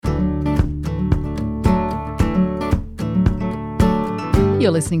You're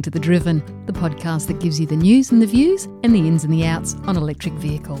listening to The Driven, the podcast that gives you the news and the views and the ins and the outs on electric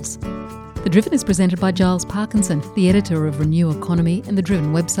vehicles. The Driven is presented by Giles Parkinson, the editor of Renew Economy and The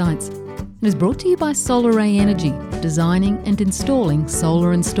Driven websites, and is brought to you by Solar Ray Energy, designing and installing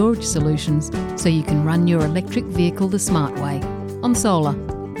solar and storage solutions so you can run your electric vehicle the smart way, on solar.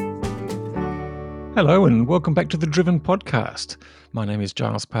 Hello and welcome back to The Driven podcast. My name is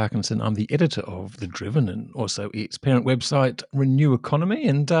Giles Parkinson. I'm the editor of The Driven and also its parent website, Renew Economy.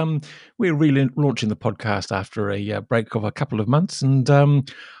 And we're relaunching the podcast after a break of a couple of months. And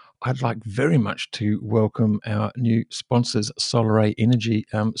I'd like very much to welcome our new sponsors, Solar Ray Energy.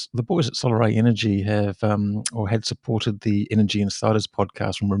 The boys at Solar Ray Energy have had supported the Energy Insiders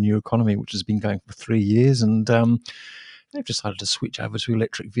podcast from Renew Economy, which has been going for 3 years. And they've decided to switch over to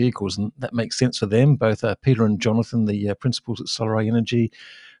electric vehicles, and that makes sense for them. Both Peter and Jonathan, the principals at Solar Ray Energy,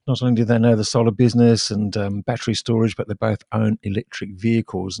 not only do they know the solar business and battery storage, but they both own electric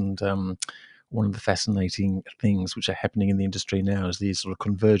vehicles. And one of the fascinating things which are happening in the industry now is the sort of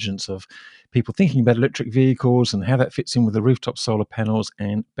convergence of people thinking about electric vehicles and how that fits in with the rooftop solar panels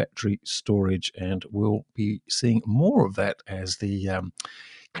and battery storage. And we'll be seeing more of that as the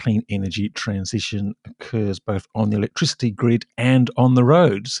clean energy transition occurs both on the electricity grid and on the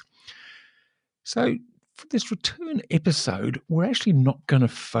roads. So for this return episode, we're actually not going to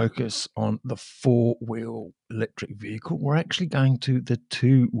focus on the four-wheel electric vehicle. We're actually going to the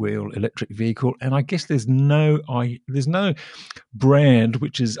two-wheel electric vehicle. And I guess there's no brand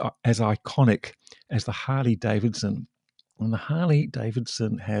which is as iconic as the Harley Davidson. And the Harley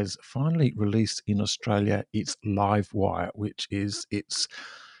Davidson has finally released in Australia its Livewire, which is its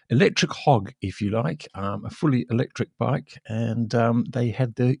electric hog, if you like, a fully electric bike. And they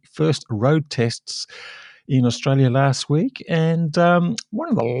had the first road tests in Australia last week. And one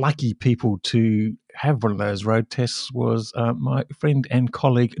of the lucky people to have one of those road tests was my friend and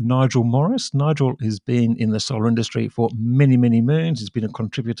colleague, Nigel Morris. Nigel has been in the solar industry for many, many moons. He's been a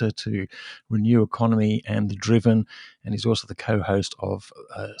contributor to Renew Economy and The Driven, and he's also the co-host of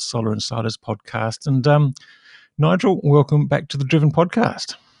Solar Insiders podcast. And Nigel, welcome back to The Driven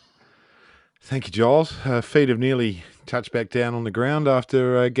podcast. Thank you, Giles. Feet have nearly touched back down on the ground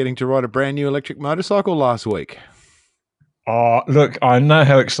after getting to ride a brand new electric motorcycle last week. Oh, look, I know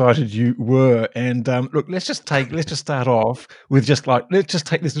how excited you were. And look, let's just start off with let's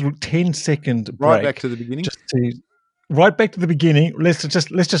take this little 10-second break. Right back to the beginning. Right back to the beginning. Let's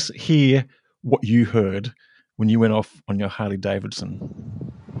just hear what you heard when you went off on your Harley Davidson.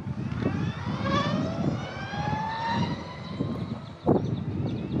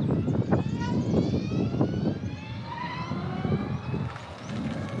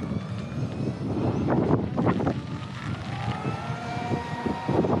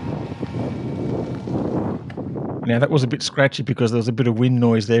 Now, that was a bit scratchy because there was a bit of wind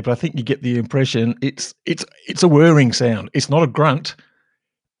noise there, but I think you get the impression it's a whirring sound. It's not a grunt.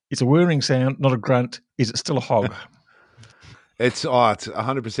 It's a whirring sound, not a grunt. Is it still a hog? It's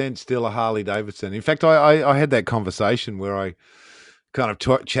 100% still a Harley Davidson. In fact, I had that conversation where I kind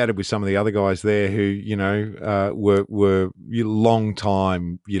of chatted with some of the other guys there who, were long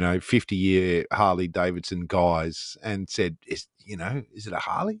time, 50-year Harley Davidson guys, and said, is it a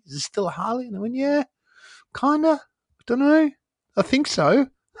Harley? Is it still a Harley? And I went, yeah. Kinda, I don't know. I think so.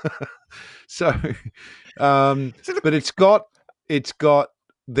 But it's got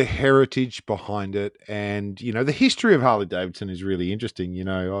the heritage behind it, and the history of Harley Davidson is really interesting.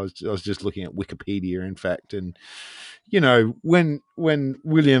 I was just looking at Wikipedia, in fact, and when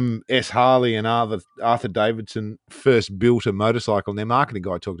William S. Harley and Arthur Davidson first built a motorcycle, and their marketing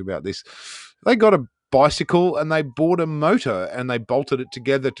guy talked about this, they got a bicycle and they bought a motor and they bolted it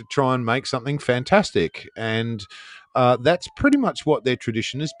together to try and make something fantastic. And that's pretty much what their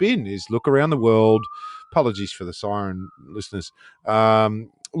tradition has been, is look around the world. Apologies for the siren, listeners.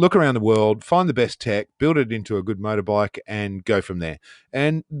 Look around the world, find the best tech, build it into a good motorbike, and go from there.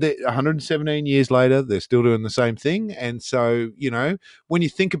 And 117 years later, they're still doing the same thing. And so, when you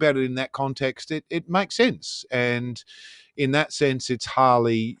think about it in that context, it makes sense. And in that sense, it's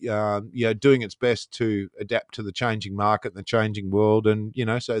Harley, doing its best to adapt to the changing market and the changing world. And,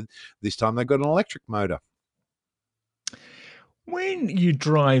 so this time they've got an electric motor. When you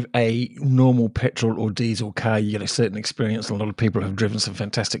drive a normal petrol or diesel car, you get a certain experience. A lot of people have driven some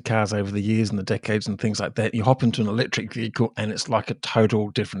fantastic cars over the years and the decades and things like that. You hop into an electric vehicle and it's like a total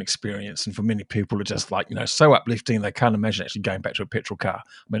different experience. And for many people, it's just like, so uplifting. They can't imagine actually going back to a petrol car.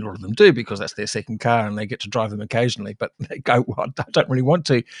 I mean, a lot of them do because that's their second car and they get to drive them occasionally, but they go, well, I don't really want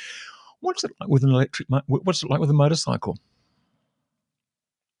to. What's it like with an what's it like with a motorcycle?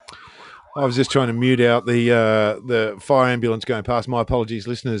 I was just trying to mute out the fire ambulance going past. My apologies,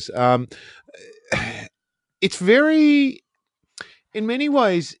 listeners. It's very, in many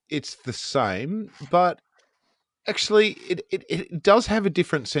ways, it's the same, but actually, it does have a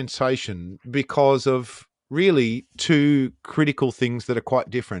different sensation because of really two critical things that are quite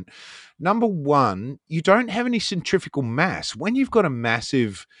different. Number one, you don't have any centrifugal mass. When you've got a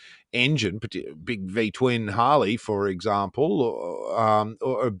massive engine, big V-twin Harley, for example,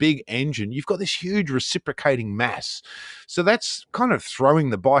 or a big engine, you've got this huge reciprocating mass. So that's kind of throwing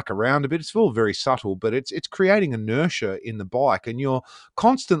the bike around a bit. It's all very subtle, but it's creating inertia in the bike, and you're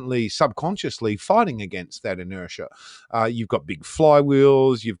constantly subconsciously fighting against that inertia. You've got big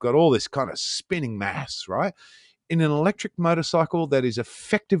flywheels, you've got all this kind of spinning mass, right? In an electric motorcycle, that is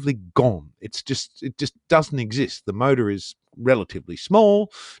effectively gone. It just doesn't exist. The motor is relatively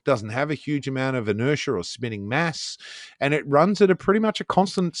small, doesn't have a huge amount of inertia or spinning mass, and it runs at a pretty much a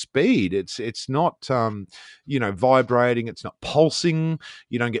constant speed. It's not vibrating, it's not pulsing.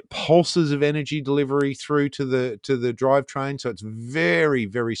 You don't get pulses of energy delivery through to the drivetrain, so it's very,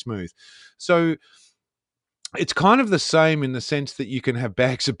 very smooth. So it's kind of the same in the sense that you can have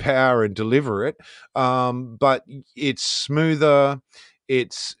bags of power and deliver it, but it's smoother.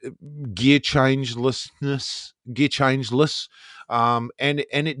 It's gear changeless, and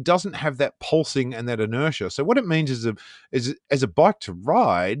it doesn't have that pulsing and that inertia. So what it means is, as a bike to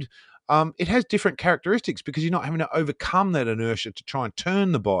ride, it has different characteristics because you're not having to overcome that inertia to try and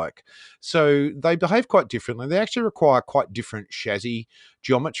turn the bike. So they behave quite differently. They actually require quite different chassis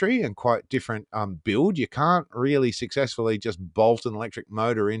geometry and quite different build. You can't really successfully just bolt an electric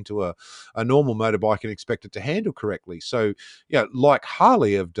motor into a normal motorbike and expect it to handle correctly. So, like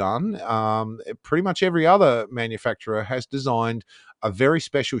Harley have done, pretty much every other manufacturer has designed a very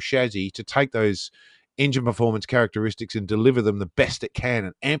special chassis to take those engine performance characteristics and deliver them the best it can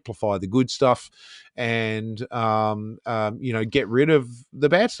and amplify the good stuff and get rid of the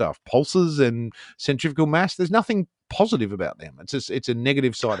bad stuff, pulses and centrifugal mass. There's nothing positive about them. It's a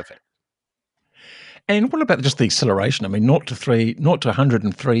negative side effect. And what about just the acceleration? I mean, 0 to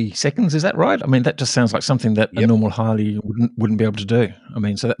 103 seconds, is that right? I mean, that just sounds like something that a normal Harley wouldn't be able to do. I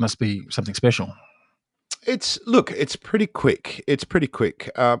mean, so that must be something special. It's pretty quick. It's pretty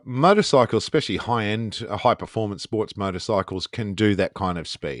quick. Motorcycles, especially high-end, high-performance sports motorcycles, can do that kind of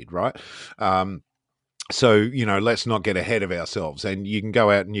speed, right? So, let's not get ahead of ourselves. And you can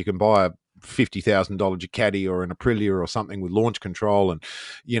go out and you can buy a $50,000 Ducati or an Aprilia or something with launch control and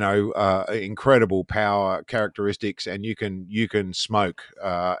incredible power characteristics, and you can smoke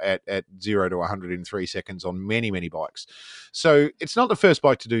at 0 to 100 in 3 seconds on many bikes. So it's not the first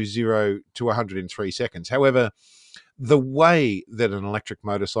bike to do 0 to 100 in 3 seconds. However, the way that an electric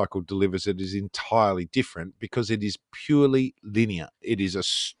motorcycle delivers it is entirely different because it is purely linear. It is a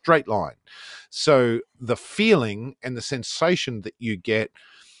straight line. So the feeling and the sensation that you get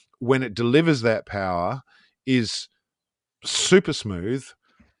when it delivers that power is super smooth,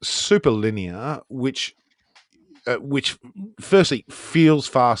 super linear, which firstly feels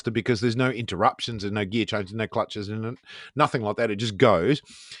faster because there's no interruptions and no gear changes, no clutches and nothing like that. It just goes.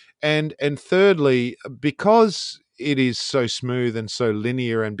 And thirdly, because it is so smooth and so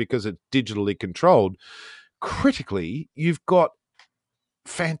linear and because it's digitally controlled, critically, you've got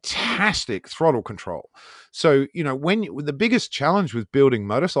fantastic throttle control. So, when the biggest challenge with building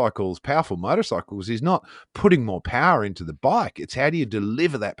powerful motorcycles, is not putting more power into the bike. It's how do you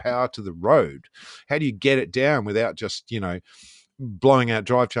deliver that power to the road? How do you get it down without just, blowing out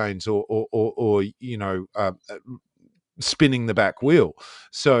drive chains or spinning the back wheel?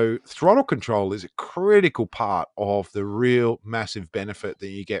 So throttle control is a critical part of the real massive benefit that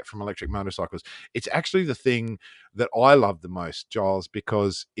you get from electric motorcycles. It's actually the thing that I love the most, Giles,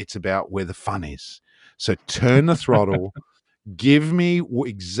 because it's about where the fun is. So turn the throttle, give me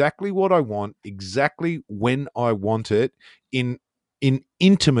exactly what I want, exactly when I want it, in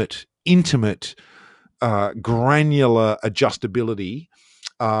intimate granular adjustability,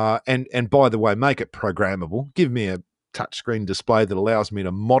 and by the way, make it programmable. Give me a touchscreen display that allows me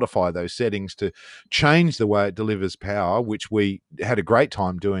to modify those settings to change the way it delivers power, which we had a great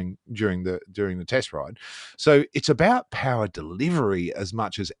time doing during the test ride. So it's about power delivery as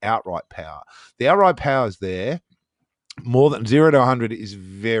much as outright power. The outright power is there. More than 0 to 100 is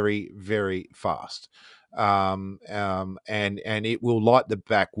very, very fast. And it will light the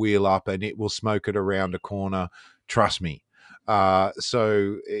back wheel up and it will smoke it around a corner. Trust me.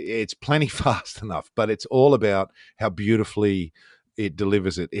 So it's plenty fast enough, but it's all about how beautifully it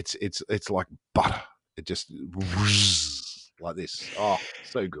delivers it. It's like butter. It just like this. Oh,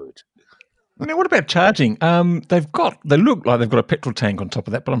 so good. Now, what about charging? They look like they've got a petrol tank on top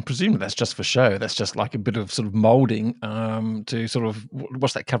of that, but I'm presuming that's just for show. That's just like a bit of sort of moulding to sort of,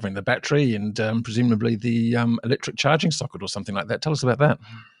 what's that covering? The battery and presumably the electric charging socket or something like that. Tell us about that.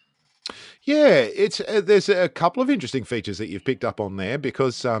 Yeah, it's there's a couple of interesting features that you've picked up on there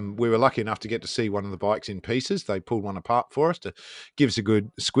because we were lucky enough to get to see one of the bikes in pieces. They pulled one apart for us to give us a good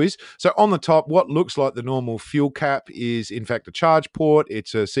squiz. So on the top, what looks like the normal fuel cap is in fact a charge port.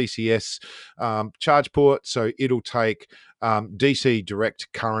 It's a CCS charge port, so it'll take DC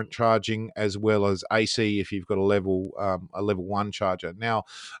direct current charging as well as AC if you've got a level 1 charger. Now,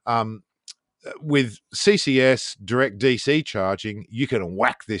 with CCS direct DC charging, you can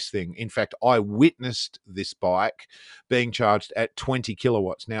whack this thing. In fact, I witnessed this bike being charged at 20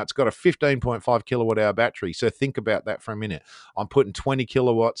 kilowatts. Now, it's got a 15.5 kilowatt hour battery. So think about that for a minute. I'm putting 20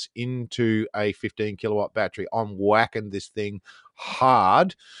 kilowatts into a 15 kilowatt battery. I'm whacking this thing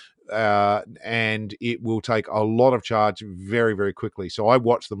hard. And it will take a lot of charge very, very quickly. So I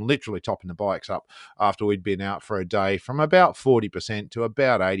watched them literally topping the bikes up after we'd been out for a day from about 40% to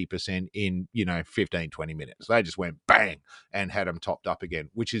about 80% in, 15, 20 minutes. They just went bang and had them topped up again,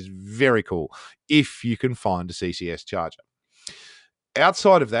 which is very cool if you can find a CCS charger.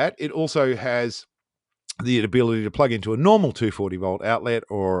 Outside of that, it also has the ability to plug into a normal 240 volt outlet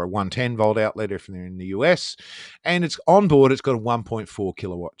or a 110 volt outlet if they're in the US. And it's on board, it's got a 1.4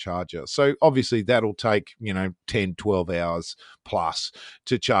 kilowatt charger. So obviously that'll take, 10, 12 hours plus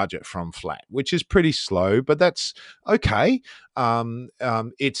to charge it from flat, which is pretty slow, but that's okay.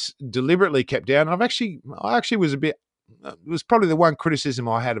 It's deliberately kept down. I actually was a bit, it was probably the one criticism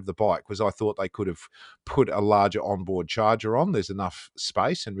I had of the bike was I thought they could have put a larger onboard charger on. There's enough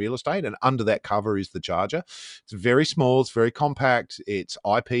space and real estate, and under that cover is the charger. It's very small, it's very compact, it's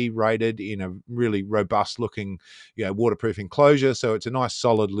IP rated in a really robust looking, waterproof enclosure, so it's a nice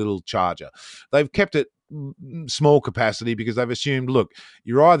solid little charger. They've kept it small capacity because they've assumed, look,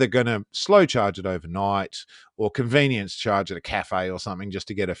 you're either going to slow charge it overnight or convenience charge at a cafe or something just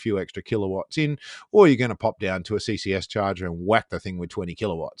to get a few extra kilowatts in, or you're going to pop down to a CCS charger and whack the thing with 20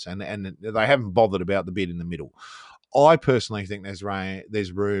 kilowatts. And they haven't bothered about the bit in the middle. I personally think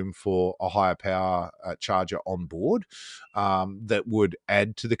there's room for a higher power charger on board that would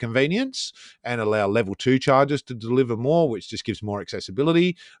add to the convenience and allow level 2 chargers to deliver more, which just gives more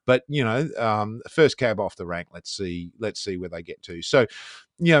accessibility. But first cab off the rank. Let's see where they get to. So,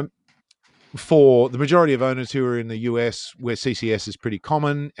 for the majority of owners who are in the US, where CCS is pretty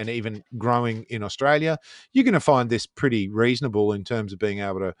common and even growing in Australia, you're going to find this pretty reasonable in terms of being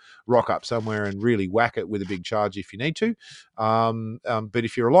able to rock up somewhere and really whack it with a big charge if you need to. But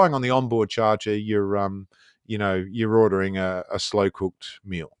if you're relying on the onboard charger, you're ordering a slow cooked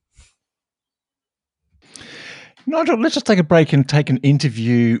meal. Nigel, let's just take a break and take an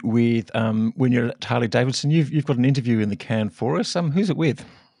interview with when you're at Harley Davidson. You've got an interview in the can for us. Who's it with?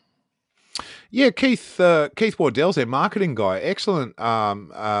 Yeah, Keith Wardell's their marketing guy. Excellent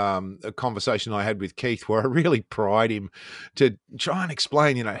a conversation I had with Keith where I really pried him to try and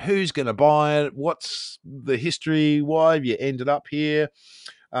explain, who's going to buy it, what's the history, why have you ended up here.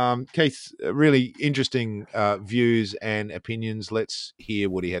 Keith's really interesting views and opinions. Let's hear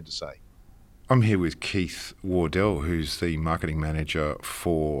what he had to say. I'm here with Keith Wardell, who's the marketing manager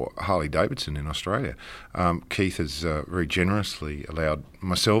for Harley Davidson in Australia. Keith has very generously allowed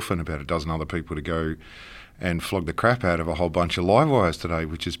myself and about a dozen other people to go and flog the crap out of a whole bunch of live wires today,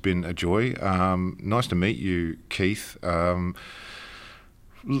 which has been a joy. Nice to meet you, Keith.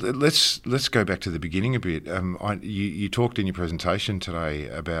 Let's go back to the beginning a bit. You talked in your presentation today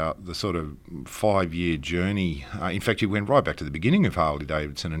about the sort of 5-year journey. In fact, you went right back to the beginning of Harley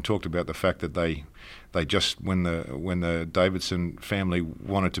Davidson and talked about the fact that they just when the Davidson family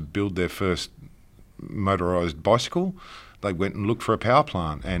wanted to build their first motorised bicycle, they went and looked for a power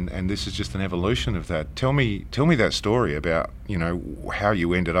plant, and this is just an evolution of that. Tell me that story about how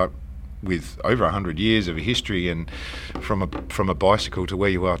you ended up with over 100 years of history and from a bicycle to where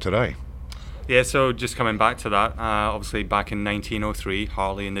you are today. Yeah, so just coming back to that, obviously back in 1903,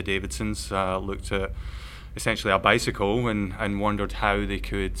 Harley and the Davidsons looked at essentially a bicycle and wondered how they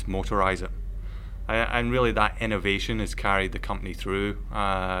could motorise it. And really that innovation has carried the company through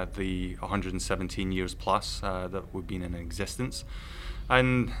the 117 years plus that we've been in existence.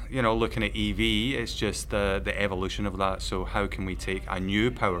 And, looking at EV, it's just the evolution of that. So how can we take a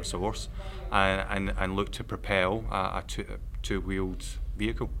new power source and look to propel a two-wheeled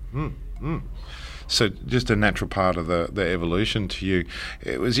vehicle? So just a natural part of the evolution to you.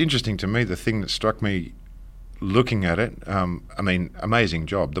 It was interesting to me, the thing that struck me looking at it, I mean, amazing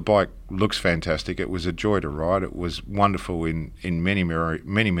job. The bike looks fantastic. It was a joy to ride. It was wonderful in many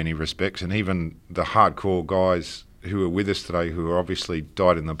respects, and even the hardcore guys who are with us today, who are obviously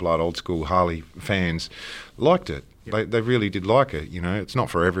dyed in the blood, old school Harley fans, liked it. Yep. They really did like it. You know, it's not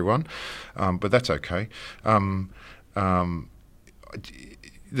for everyone, but that's okay.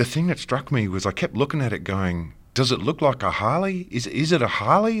 The thing that struck me was I kept looking at it going, does it look like a Harley? Is it a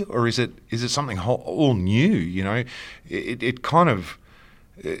Harley, or is it something all new? You know, it kind of,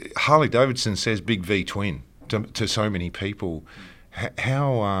 Harley Davidson says big V twin to so many people.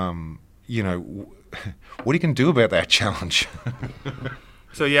 How you know, what are you going to do about that challenge?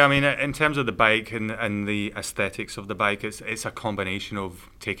 So yeah, I mean, in terms of the bike and the aesthetics of the bike, it's a combination of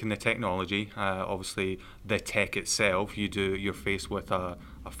taking the technology, obviously the tech itself. You're faced with a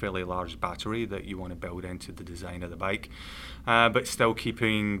fairly large battery that you want to build into the design of the bike, but still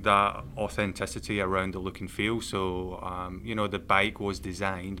keeping that authenticity around the look and feel. So you know, the bike was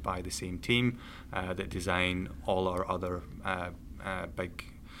designed by the same team that design all our other big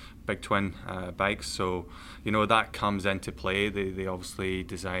twin bikes, so you know that comes into play. They obviously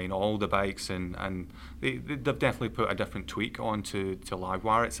design all the bikes, and they've definitely put a different tweak onto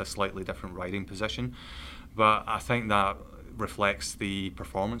Livewire. It's a slightly different riding position, but I think that reflects the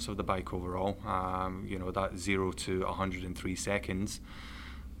performance of the bike overall. You know, that 0 to 103 seconds,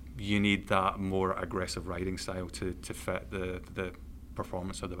 you need that more aggressive riding style to fit the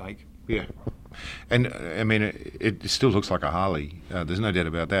performance of the bike. Yeah, and I mean, it still looks like a Harley. There's no doubt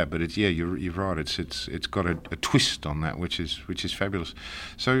about that. But you're right. It's got a twist on that, which is fabulous.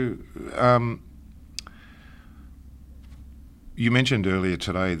 So, you mentioned earlier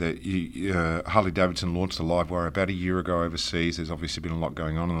today that Harley Davidson launched the Livewire about a year ago overseas. There's obviously been a lot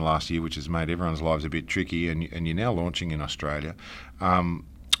going on in the last year, which has made everyone's lives a bit tricky. And you're now launching in Australia.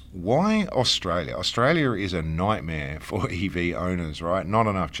 Why Australia? Australia is a nightmare for EV owners, right? Not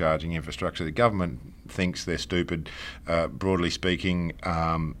enough charging infrastructure. The government thinks they're stupid, broadly speaking,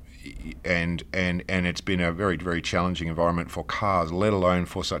 and it's been a very, very challenging environment for cars, let alone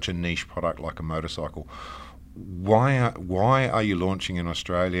for such a niche product like a motorcycle. Why are you launching in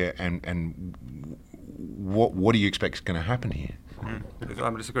Australia, and what do you expect is going to happen here?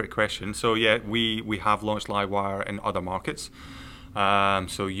 That's a great question. So yeah, we have launched Livewire in other markets.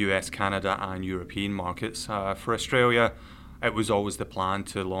 So US, Canada and European markets. For Australia, it was always the plan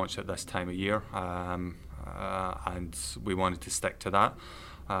to launch at this time of year, and we wanted to stick to that.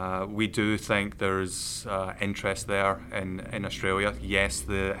 We do think there's interest there in Australia. Yes,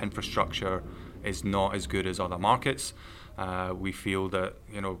 the infrastructure is not as good as other markets. We feel that,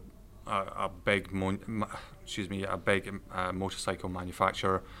 you know, a big motorcycle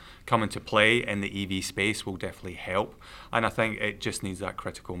manufacturer come into play in the EV space will definitely help, and I think it just needs that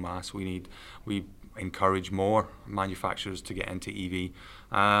critical mass. We encourage more manufacturers to get into EV.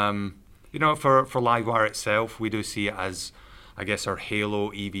 You know, for Livewire itself, we do see it as, I guess, our halo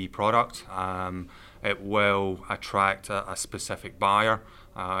EV product. It will attract a specific buyer.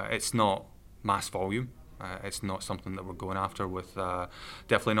 It's not mass volume. It's not something that we're going after with,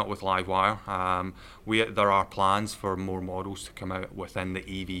 definitely not with Livewire. There are plans for more models to come out within the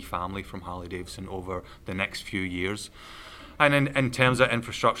EV family from Harley Davidson over the next few years. And in terms of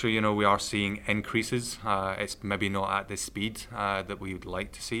infrastructure, you know, we are seeing increases. It's maybe not at the speed that we would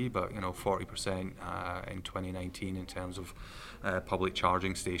like to see, but, you know, 40% in 2019 in terms of public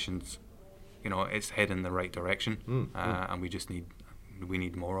charging stations. You know, it's heading in the right direction, and we just need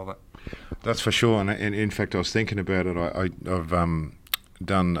more of it. That's for sure. And in fact, I was thinking about it. I've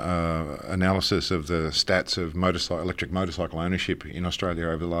done analysis of the stats of electric motorcycle ownership in Australia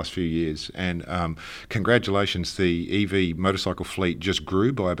over the last few years, and congratulations, the EV motorcycle fleet just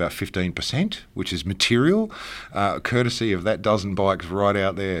grew by about 15%, which is material, courtesy of that dozen bikes right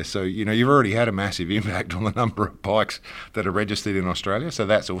out there. So, you know, you've already had a massive impact on the number of bikes that are registered in Australia. So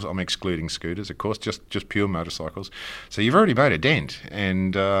that's also, I'm excluding scooters, of course, just pure motorcycles. So you've already made a dent,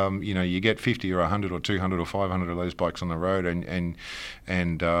 and you know, you get 50 or 100 or 200 or 500 of those bikes on the road,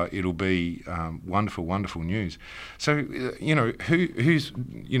 and it'll be wonderful news. So you know, who's,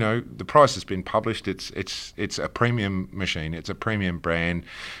 you know, the price has been published. It's a premium machine. It's a premium brand.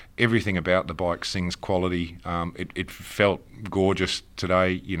 Everything about the bike sings quality. It felt gorgeous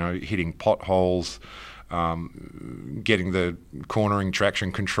today. You know, hitting potholes. Getting the cornering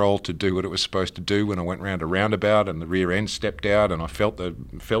traction control to do what it was supposed to do when I went round a roundabout and the rear end stepped out, and I felt the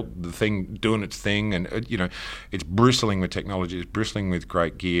thing doing its thing, and you know, it's bristling with technology, it's bristling with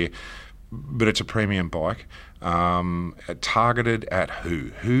great gear, but it's a premium bike. Targeted at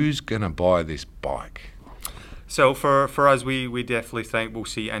who's going to buy this bike? So for us, we definitely think we'll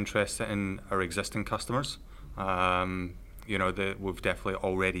see interest in our existing customers. We've definitely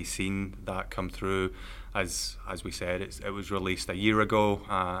already seen that come through. As we said, it was released a year ago,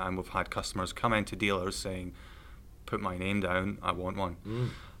 and we've had customers come into dealers saying, "Put my name down, I want one."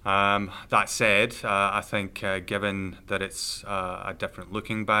 That said, I think given that it's a different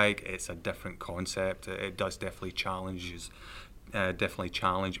looking bike, it's a different concept, it does definitely challenge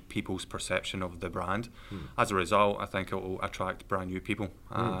people's perception of the brand. As a result, I think it will attract brand new people.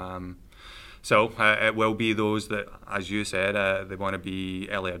 So it will be those that, as you said, they want to be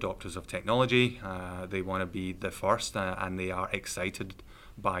early adopters of technology, they want to be the first, and they are excited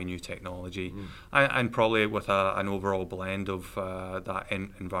by new technology, and probably with an overall blend of that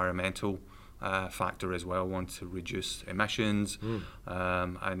environmental factor as well, want to reduce emissions,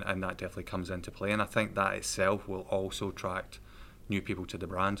 and that definitely comes into play. And I think that itself will also attract new people to the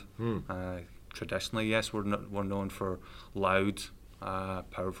brand. Traditionally, yes, we're known for loud,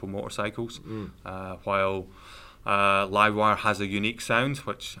 powerful motorcycles, while Livewire has a unique sound,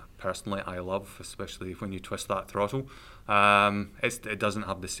 which personally I love, especially when you twist that throttle. It doesn't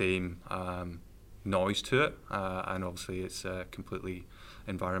have the same noise to it, and obviously it's completely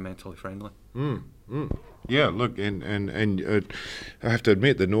environmentally friendly. Yeah, look, and I have to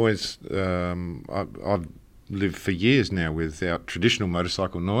admit the noise. I've lived for years now without traditional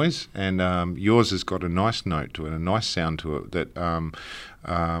motorcycle noise, and yours has got a nice note to it, a nice sound to it that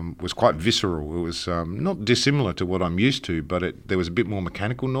was quite visceral. It was not dissimilar to what I'm used to, but there was a bit more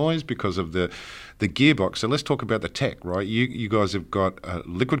mechanical noise because of the gearbox. So let's talk about the tech, right? You guys have got a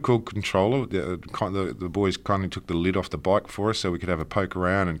liquid-cooled controller. The boys kindly took the lid off the bike for us so we could have a poke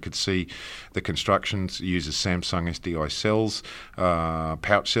around and could see the constructions. It uses Samsung SDI cells,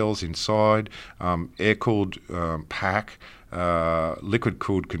 pouch cells inside, air-cooled pack,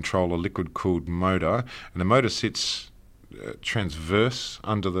 liquid-cooled controller, liquid-cooled motor, and the motor sits transverse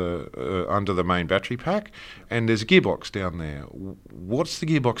under the main battery pack, and there's a gearbox down there. What's the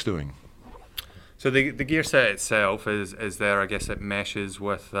gearbox doing? So the gear set itself is there. I guess it meshes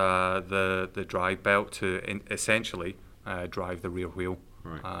with the drive belt to essentially drive the rear wheel.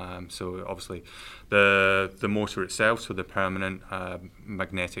 Right. So obviously the motor itself, so the permanent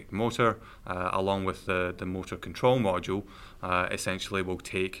magnetic motor, along with the motor control module, essentially will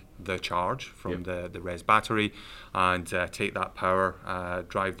take the charge from the res battery and take that power,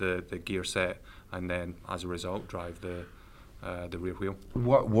 drive the gear set, and then as a result drive the rear wheel.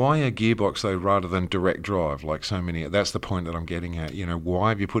 Why a gearbox though, rather than direct drive like so many? That's the point that I'm getting at. Why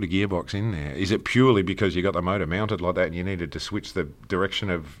have you put a gearbox in there? Is it purely because you got the motor mounted like that and you needed to switch the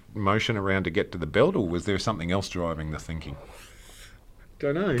direction of motion around to get to the belt, or was there something else driving the thinking?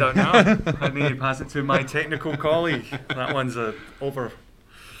 Don't know. I need to pass it to my technical colleague. That one's over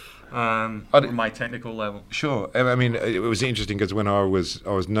my technical level. Sure. I mean, it was interesting because when I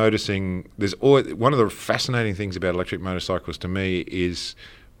was noticing, there's always, one of the fascinating things about electric motorcycles to me is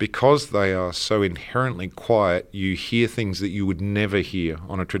because they are so inherently quiet, you hear things that you would never hear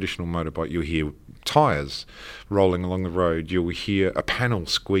on a traditional motorbike. You'll hear tyres rolling along the road, you'll hear a panel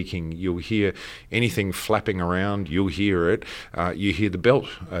squeaking, you'll hear anything flapping around, you'll hear it. You hear the belt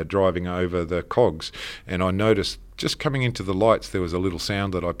driving over the cogs. And I noticed just coming into the lights, there was a little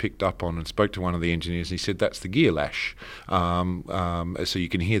sound that I picked up on and spoke to one of the engineers, and he said, that's the gear lash. So you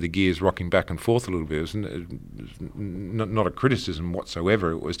can hear the gears rocking back and forth a little bit. It was not a criticism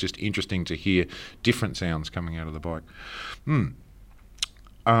whatsoever. It was just interesting to hear different sounds coming out of the bike.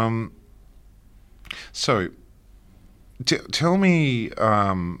 So tell me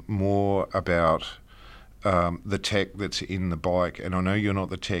more about the tech that's in the bike. And I know you're not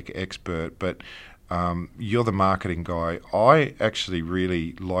the tech expert, but you're the marketing guy. I actually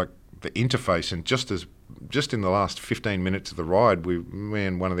really like the interface, and just in the last 15 minutes of the ride, me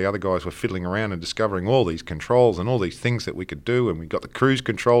and one of the other guys were fiddling around and discovering all these controls and all these things that we could do, and we got the cruise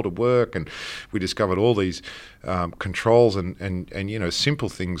control to work, and we discovered all these controls and simple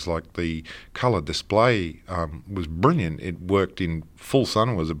things like the colour display was brilliant. It worked in full sun.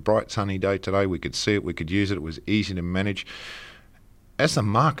 It was a bright sunny day today. We could see it, we could use it. It was easy to manage. As the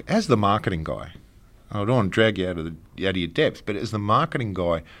marketing guy, I don't want to drag you out of your depth, but as the marketing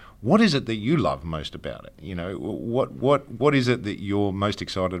guy, what is it that you love most about it? What is it that you're most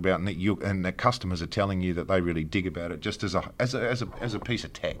excited about, and that customers are telling you that they really dig about it, just as a piece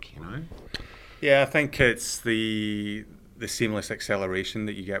of tech? Yeah, I think it's the seamless acceleration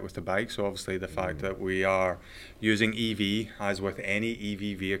that you get with the bike. So obviously the fact that we are using EV, as with any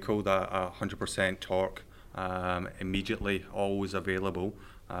EV vehicle, that 100% torque immediately always available.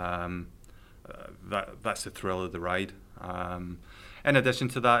 That's the thrill of the ride. In addition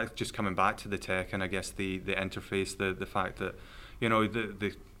to that, just coming back to the tech and I guess the interface, the fact that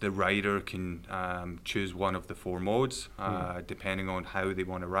the rider can choose one of the 4 modes depending on how they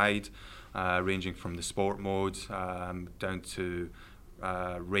want to ride, ranging from the sport modes down to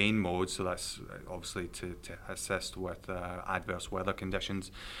rain mode, so that's obviously to assist with adverse weather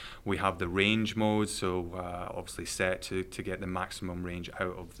conditions. We have the range mode, so obviously set to get the maximum range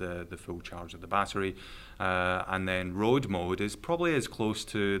out of the full charge of the battery. And then road mode is probably as close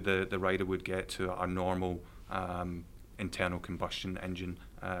to the rider would get to our normal internal combustion engine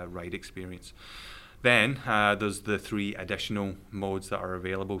ride experience. Then there's the 3 additional modes that are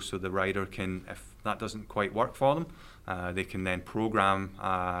available, so the rider can, if that doesn't quite work for them, they can then program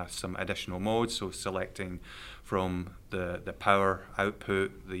some additional modes, so selecting from the power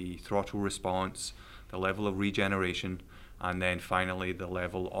output, the throttle response, the level of regeneration, and then finally the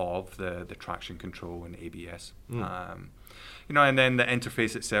level of the traction control and ABS. And then the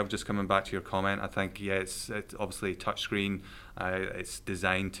interface itself, just coming back to your comment, I think, it's obviously touchscreen. It's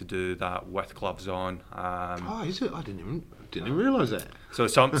designed to do that with gloves on. Is it? I didn't even realise that. So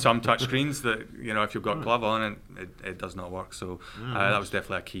some touchscreens that, if you've got glove on, it does not work. So that was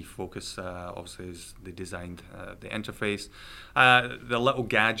definitely a key focus, obviously, as they designed the interface. The little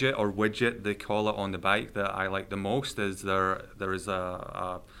gadget or widget, they call it, on the bike that I like the most is there is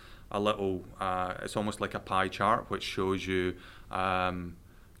a little, it's almost like a pie chart, which shows you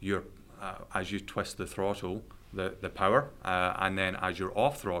your as you twist the throttle, the power, and then as you're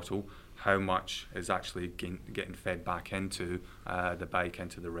off throttle, how much is actually getting fed back into the bike,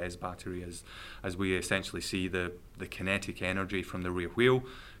 into the res battery, as we essentially see the kinetic energy from the rear wheel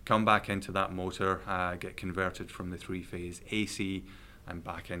come back into that motor, get converted from the 3-phase AC and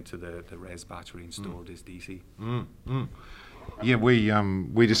back into the res battery and stored as DC. Yeah,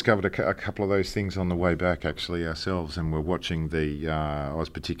 we discovered a couple of those things on the way back actually ourselves, and we're watching I was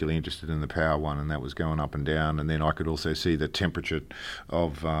particularly interested in the power one, and that was going up and down, and then I could also see the temperature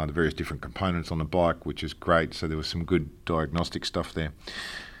of the various different components on the bike, which is great, so there was some good diagnostic stuff there.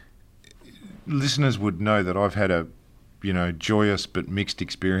 Listeners would know that I've had a joyous but mixed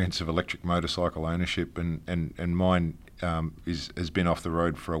experience of electric motorcycle ownership, and mine has been off the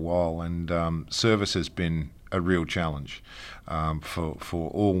road for a while, and service has been a real challenge for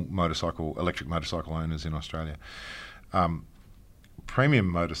all electric motorcycle owners in Australia. Premium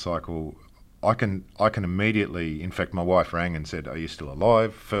motorcycle, I can immediately. In fact, my wife rang and said, "Are you still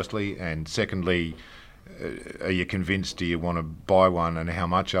alive?" Firstly, and secondly, are you convinced? Do you want to buy one, and how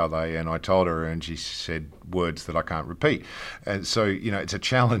much are they? And I told her, and she said words that I can't repeat. And so, it's a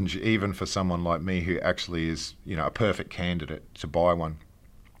challenge even for someone like me who actually is, a perfect candidate to buy one.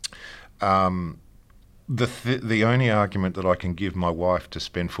 The only argument that I can give my wife to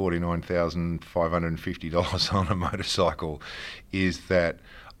spend $49,550 on a motorcycle is that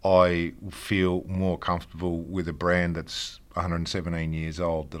I feel more comfortable with a brand that's 117 years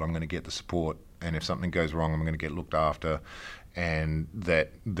old, that I'm going to get the support, and if something goes wrong, I'm going to get looked after, and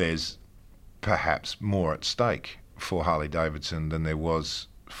that there's perhaps more at stake for Harley Davidson than there was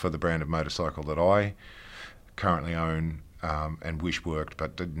for the brand of motorcycle that I currently own and wish worked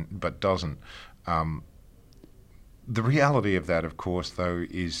but doesn't. The reality of that, of course, though,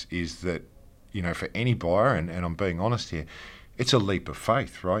 is that, for any buyer, and I'm being honest here, it's a leap of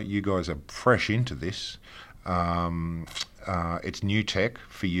faith, right? You guys are fresh into this. It's new tech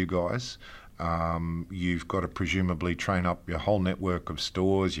for you guys. You've got to presumably train up your whole network of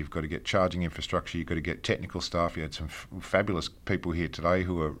stores. You've got to get charging infrastructure. You've got to get technical staff. You had some fabulous people here today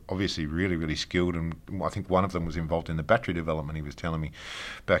who are obviously really, really skilled, and I think one of them was involved in the battery development, he was telling me,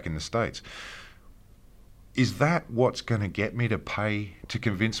 back in the States. Is that what's going to get me to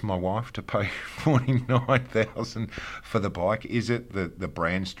convince my wife to pay $49,000 for the bike? Is it the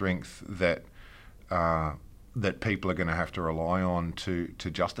brand strength that people are going to have to rely on to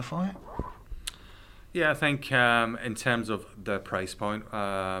justify it? Yeah, I think in terms of the price point,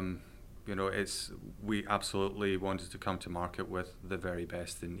 we absolutely wanted to come to market with the very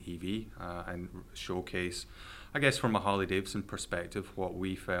best in EV and showcase, I guess, from a Harley Davidson perspective, what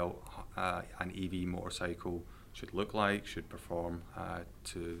we felt an EV motorcycle should look like, should perform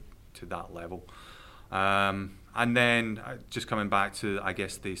to that level. And then just coming back to, I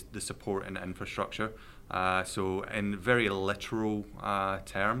guess, the support and infrastructure. So in very literal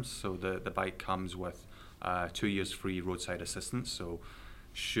terms, so the bike comes with 2 years free roadside assistance. So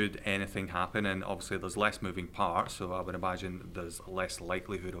should anything happen, and obviously there's less moving parts, so I would imagine there's less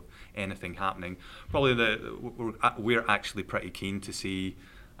likelihood of anything happening. Probably we're actually pretty keen to see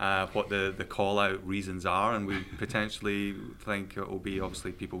what the call-out reasons are, and we potentially think it will be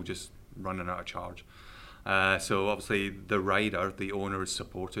obviously people just running out of charge. So obviously the rider, the owner, is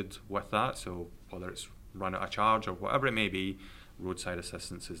supported with that. So whether it's run out of charge or whatever it may be, roadside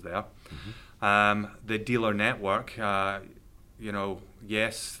assistance is there. The dealer network,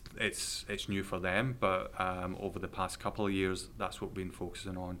 yes, it's new for them, but over the past couple of years, that's what we've been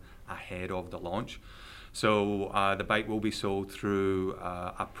focusing on ahead of the launch. So the bike will be sold through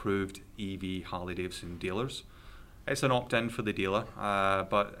approved EV Harley Davidson dealers. It's an opt-in for the dealer,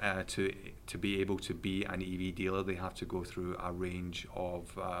 but to be able to be an EV dealer, they have to go through a range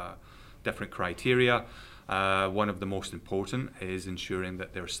of different criteria. One of the most important is ensuring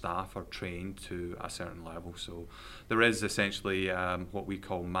that their staff are trained to a certain level. So there is essentially what we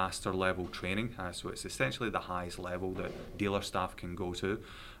call master level training. So it's essentially the highest level that dealer staff can go to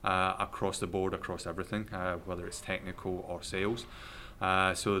across the board, across everything, whether it's technical or sales.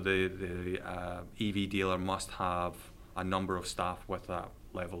 So the EV dealer must have a number of staff with that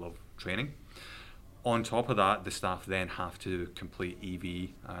level of training. On top of that, the staff then have to complete EV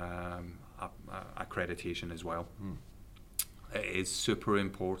accreditation as well. It is super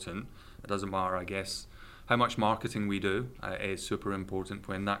important. It doesn't matter, I guess, how much marketing we do. It is super important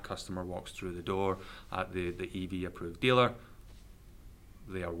when that customer walks through the door at the EV approved dealer.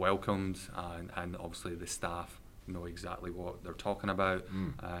 They are welcomed, and obviously the staff know exactly what they're talking about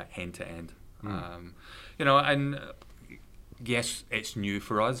end to end. And yes, it's new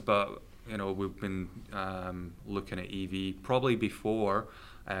for us, but we've been looking at EV probably before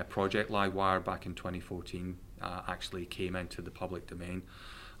Project Livewire back in 2014 actually came into the public domain.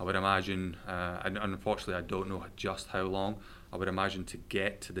 I would imagine, and unfortunately I don't know just how long, I would imagine to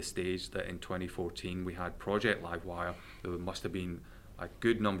get to the stage that in 2014 we had Project Livewire, there must have been a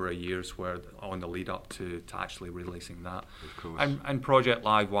good number of years where on the lead up to actually releasing that. Of course. And Project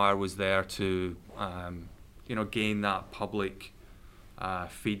Livewire was there to gain that public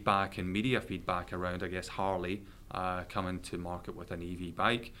feedback and media feedback around, I guess, Harley coming to market with an EV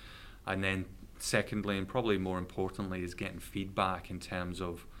bike. And then secondly, and probably more importantly, is getting feedback in terms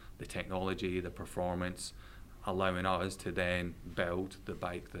of the technology, the performance, allowing us to then build the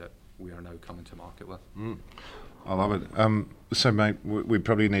bike that we are now coming to market with. I love it. So, mate, we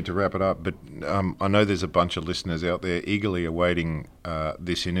probably need to wrap it up, but I know there's a bunch of listeners out there eagerly awaiting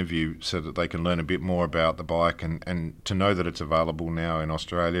this interview so that they can learn a bit more about the bike and to know that it's available now in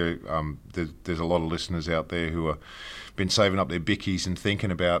Australia. There's a lot of listeners out there who have been saving up their bickies and thinking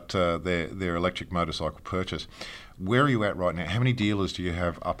about their electric motorcycle purchase. Where are you at right now? How many dealers do you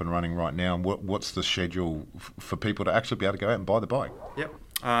have up and running right now? And what's the schedule for people to actually be able to go out and buy the bike? Yep.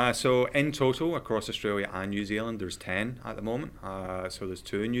 So in total, across Australia and New Zealand, there's 10 at the moment. So there's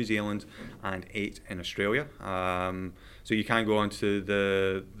 2 in New Zealand and 8 in Australia. So you can go onto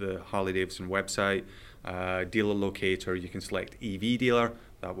the Harley Davidson website, dealer locator, you can select EV dealer.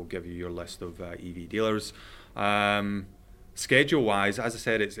 That will give you your list of EV dealers. Schedule-wise, as I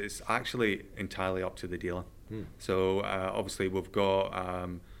said, it's actually entirely up to the dealer. So obviously we've got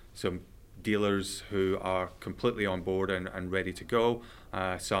some dealers who are completely on board and ready to go.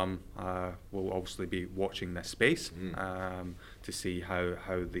 Some will obviously be watching this space to see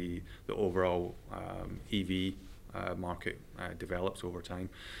how the overall EV market develops over time.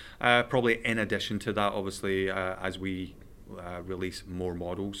 Probably in addition to that, obviously, as we release more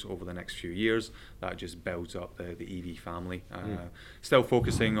models over the next few years, that just builds up the EV family. Still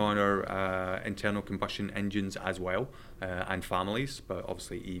focusing on our internal combustion engines as well, and families, but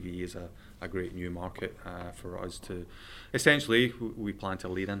obviously EV is a great new market for us to, essentially, we plan to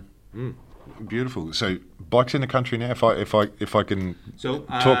lead in. Beautiful. So bikes in the country now. If I can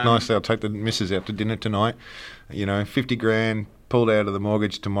talk nicely, I'll take the missus out to dinner tonight. 50 grand pulled out of the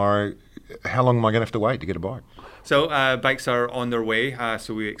mortgage tomorrow. How long am I going to have to wait to get a bike? So bikes are on their way.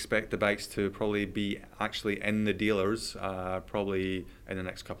 So we expect the bikes to probably be actually in the dealers probably in the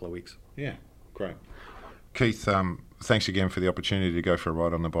next couple of weeks. Yeah, great. Keith, thanks again for the opportunity to go for a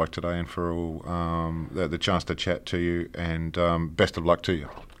ride on the bike today and for all the chance to chat to you, and best of luck to you.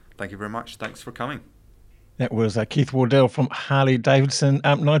 Thank you very much. Thanks for coming. That was Keith Wardell from Harley Davidson.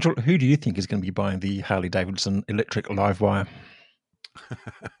 Nigel, who do you think is going to be buying the Harley Davidson electric Livewire?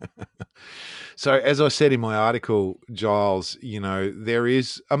 So, as I said in my article, Giles, there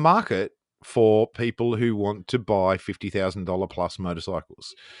is a market for people who want to buy $50,000 plus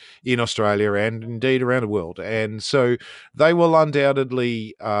motorcycles in Australia and indeed around the world, and so they will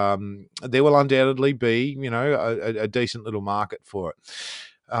undoubtedly there will undoubtedly be a decent little market for it.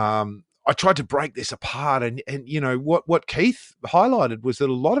 I tried to break this apart, and what Keith highlighted was that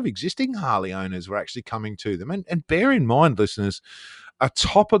a lot of existing Harley owners were actually coming to them, and bear in mind, listeners, a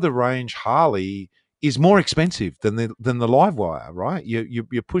top of the range Harley is more expensive than the Livewire, right?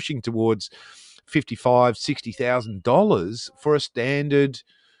 You're pushing towards $55,000-$60,000 for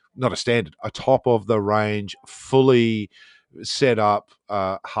a top of the range, fully set up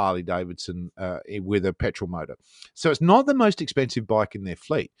Harley Davidson with a petrol motor. So it's not the most expensive bike in their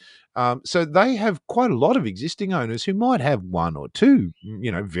fleet. So they have quite a lot of existing owners who might have one or two,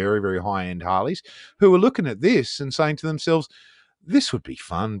 very, very high-end Harleys, who are looking at this and saying to themselves, this would be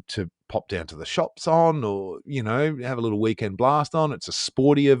fun to pop down to the shops on, or, have a little weekend blast on. It's a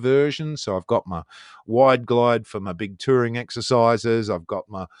sportier version. So I've got my wide glide for my big touring exercises. I've got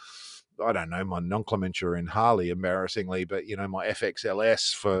my nomenclature in Harley, embarrassingly, but, my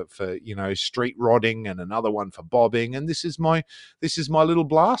FXLS for street rodding, and another one for bobbing. And this is my little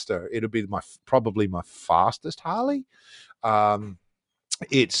blaster. It'll be probably my fastest Harley.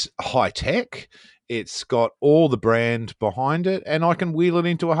 It's high tech. It's got all the brand behind it, and I can wheel it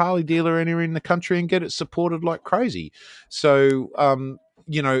into a Harley dealer anywhere in the country and get it supported like crazy. So,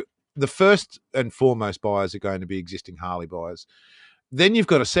 the first and foremost buyers are going to be existing Harley buyers. Then you've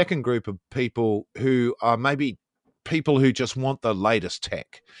got a second group of people who are maybe people who just want the latest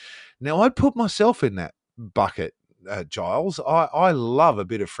tech. Now, I'd put myself in that bucket, Giles. I love a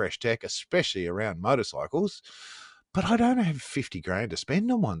bit of fresh tech, especially around motorcycles. But I don't have 50 grand to spend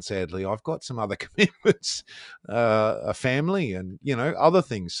on one, sadly. I've got some other commitments, a family and, other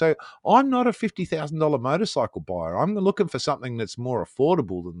things. So I'm not a $50,000 motorcycle buyer. I'm looking for something that's more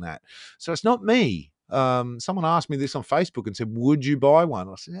affordable than that. So it's not me. Someone asked me this on Facebook and said, would you buy one?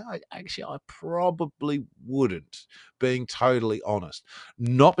 I said, I probably wouldn't, being totally honest.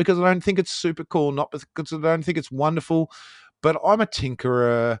 Not because I don't think it's super cool, not because I don't think it's wonderful, but I'm a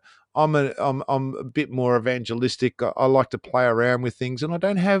tinkerer. I'm a bit more evangelistic. I like to play around with things, and I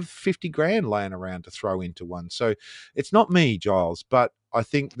don't have 50 grand laying around to throw into one. So it's not me, Giles, but I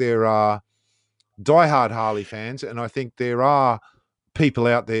think there are diehard Harley fans, and I think there are people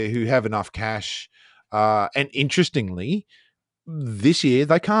out there who have enough cash. And interestingly, this year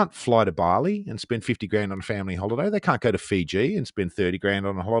they can't fly to Bali and spend 50 grand on a family holiday. They can't go to Fiji and spend 30 grand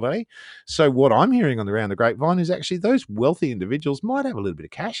on a holiday. So what I'm hearing around the grapevine is actually those wealthy individuals might have a little bit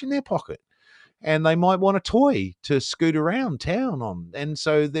of cash in their pocket, and they might want a toy to scoot around town on. And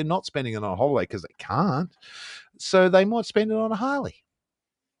so they're not spending it on a holiday because they can't. So they might spend it on a Harley.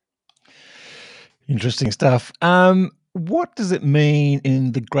 Interesting stuff. What does it mean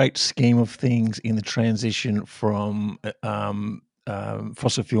in the great scheme of things in the transition from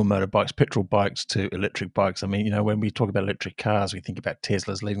fossil fuel motorbikes, petrol bikes, to electric bikes? I mean, when we talk about electric cars, we think about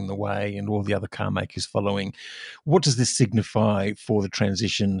Tesla's leading the way and all the other car makers following. What does this signify for the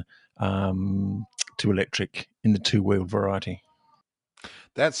transition to electric in the two-wheeled variety?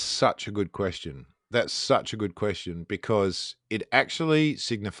 That's such a good question. Because it actually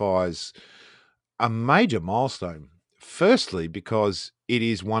signifies a major milestone. Firstly, because it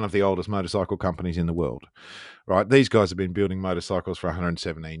is one of the oldest motorcycle companies in the world, right? These guys have been building motorcycles for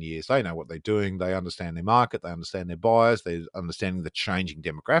 117 years. They know what they're doing. They understand their market. They understand their buyers. They're understanding the changing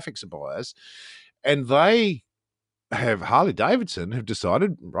demographics of buyers. And Harley Davidson have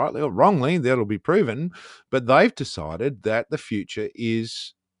decided, rightly or wrongly, that'll be proven, but they've decided that the future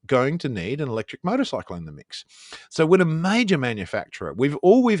is going to need an electric motorcycle in the mix. So when a major manufacturer,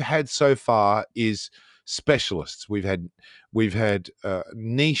 we've had so far is specialists. We've had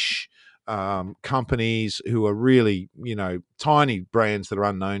niche companies who are really, tiny brands that are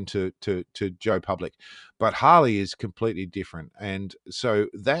unknown to Joe Public, but Harley is completely different, and so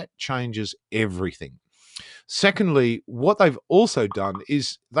that changes everything. Secondly, what they've also done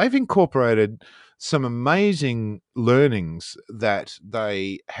is they've incorporated some amazing learnings that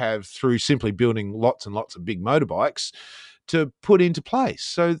they have through simply building lots and lots of big motorbikes to put into place.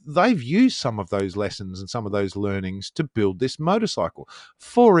 So they've used some of those lessons and some of those learnings to build this motorcycle.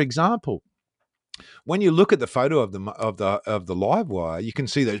 For example, when you look at the photo of the Livewire, you can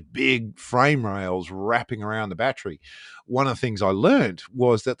see those big frame rails wrapping around the battery. One of the things I learned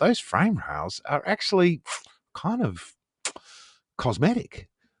was that those frame rails are actually kind of cosmetic.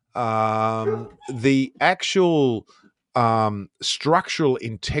 The actual structural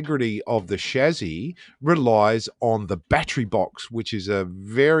integrity of the chassis relies on the battery box, which is a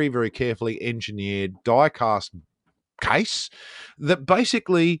very, very carefully engineered die-cast case that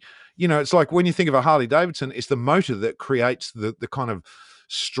basically, it's like when you think of a Harley Davidson, it's the motor that creates the kind of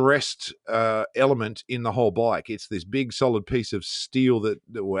stressed element in the whole bike. It's this big solid piece of steel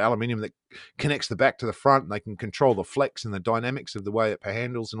or aluminium that connects the back to the front, and they can control the flex and the dynamics of the way it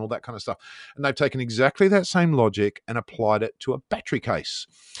handles and all that kind of stuff. And they've taken exactly that same logic and applied it to a battery case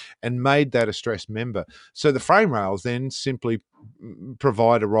and made that a stress member. So the frame rails then simply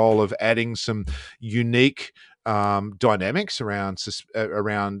provide a role of adding some unique dynamics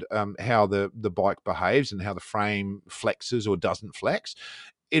around how the bike behaves and how the frame flexes or doesn't flex.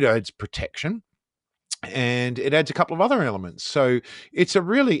 It adds protection. and it adds a couple of other elements. So it's a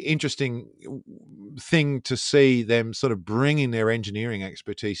really interesting thing to see them sort of bringing their engineering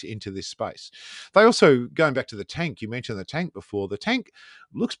expertise into this space. They also, going back to the tank, you mentioned the tank before. The tank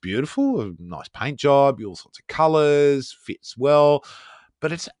looks beautiful, a nice paint job, all sorts of colors, fits well,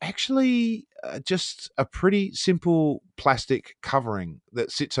 but it's actually just a pretty simple plastic covering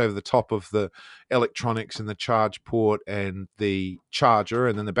that sits over the top of the electronics and the charge port and the charger,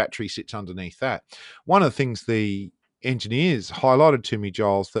 and then the battery sits underneath that. One of the things the engineers highlighted to me,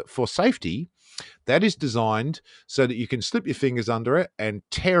 Giles, that for safety, that is designed so that you can slip your fingers under it and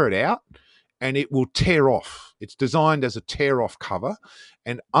tear it out, and it will tear off. It's designed as a tear-off cover,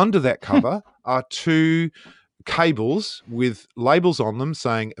 and under that cover are two cables with labels on them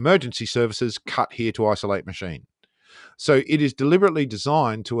saying emergency services, cut here to isolate machine. So it is deliberately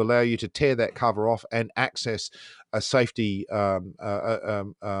designed to allow you to tear that cover off and access a safety,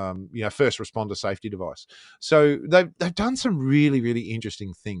 first responder safety device. So they've done some really, really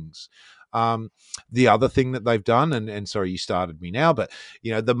interesting things. The other thing that they've done, and sorry, you started me now, but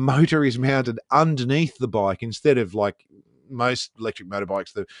the motor is mounted underneath the bike instead of like most electric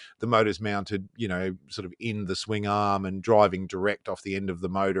motorbikes, the motor's mounted, sort of in the swing arm and driving direct off the end of the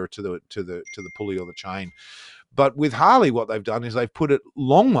motor to the pulley or the chain. But with Harley, what they've done is they've put it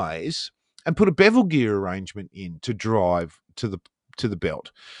long ways and put a bevel gear arrangement in to drive to the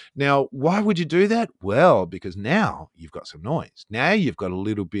belt. Now, why would you do that? Well, because now you've got some noise. Now you've got a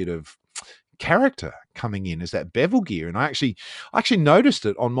little bit of character coming in as that bevel gear. And I actually noticed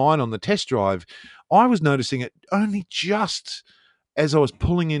it on mine on the test drive. I was noticing it only just as I was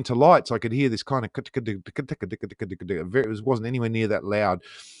pulling into lights. I could hear this kind of it wasn't anywhere near that loud.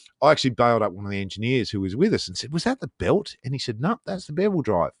 I actually bailed up one of the engineers who was with us and said, "Was that the belt?" And he said, "No, that's the bevel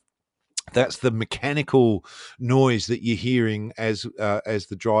drive. That's the mechanical noise that you're hearing as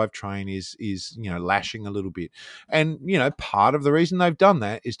the drivetrain is lashing a little bit." And part of the reason they've done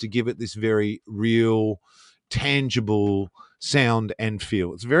that is to give it this very real, tangible sound and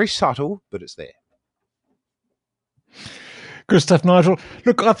feel. It's very subtle, but it's there. Good stuff, Nigel.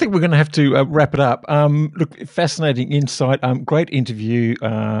 Look, I think we're going to have to wrap it up. Look, fascinating insight. Great interview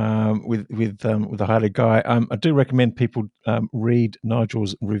with the Harley guy. I do recommend people read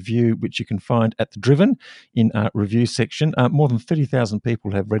Nigel's review, which you can find at The Driven in our review section. More than 30,000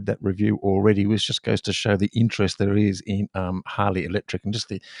 people have read that review already, which just goes to show the interest there is in Harley Electric, and just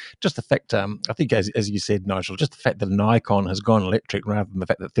the fact. I think, as you said, Nigel, just the fact that an icon has gone electric, rather than the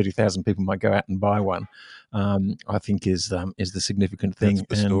fact that 30,000 people might go out and buy one, I think is the significant thing. That's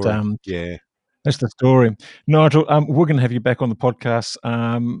the story. Yeah. That's the story. Nigel, we're going to have you back on the podcast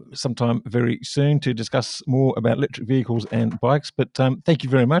sometime very soon to discuss more about electric vehicles and bikes. But thank you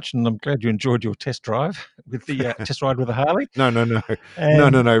very much, and I'm glad you enjoyed your test drive with the test ride with the Harley. No. No.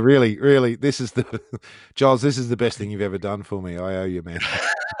 Really, this is Giles. This is the best thing you've ever done for me. I owe you, man.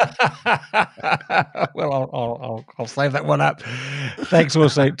 Well, I'll save that one up. Thanks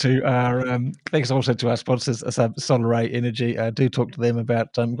also to our sponsors, Solar Energy. Do talk to them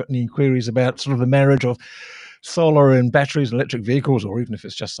about got any queries about sort of the marriage of solar and batteries and electric vehicles, or even if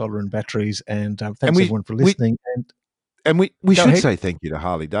it's just solar and batteries. And thanks everyone for listening. We should say thank you to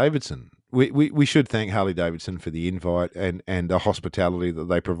Harley Davidson. We should thank Harley Davidson for the invite and the hospitality that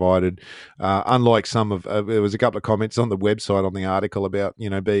they provided. Unlike some of, there was a couple of comments on the website on the article about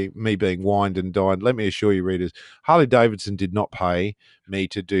me being wined and dined. Let me assure you, readers, Harley Davidson did not pay me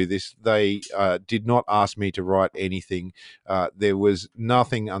to do this. They did not ask me to write anything. There was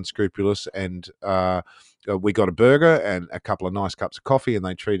nothing unscrupulous, and we got a burger and a couple of nice cups of coffee, and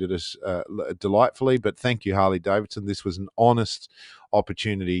they treated us delightfully. But thank you, Harley Davidson. This was an honest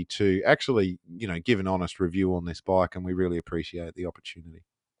opportunity to actually, give an honest review on this bike, and we really appreciate the opportunity.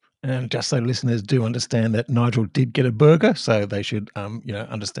 And just so listeners do understand that Nigel did get a burger, so they should,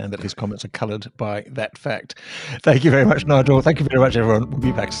 understand that his comments are coloured by that fact. Thank you very much, Nigel. Thank you very much, everyone. We'll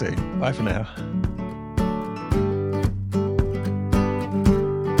be back soon. Bye for now.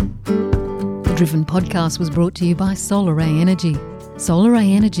 The Driven podcast was brought to you by Solar Energy. Solar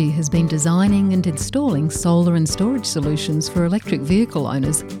Energy has been designing and installing solar and storage solutions for electric vehicle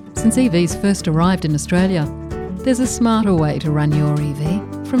owners since EVs first arrived in Australia. There's a smarter way to run your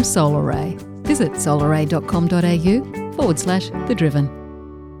EV from Solar. Visit solaray.com.au/thedriven.